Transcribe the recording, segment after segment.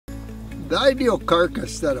The ideal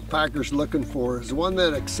carcass that a packer's looking for is one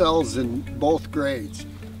that excels in both grades.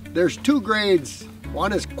 There's two grades.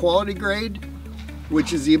 One is quality grade,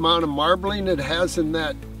 which is the amount of marbling it has in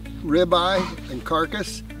that ribeye and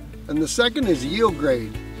carcass. And the second is yield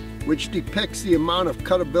grade, which depicts the amount of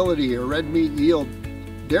cutability or red meat yield.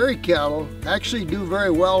 Dairy cattle actually do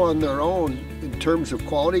very well on their own in terms of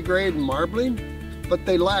quality grade and marbling, but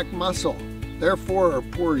they lack muscle, therefore are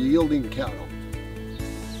poor yielding cattle.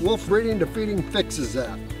 Wulf breeding to feeding fixes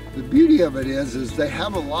that. The beauty of it is they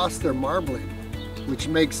haven't lost their marbling, which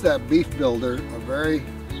makes that beef builder a very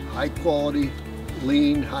high quality,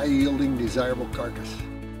 lean, high yielding, desirable carcass.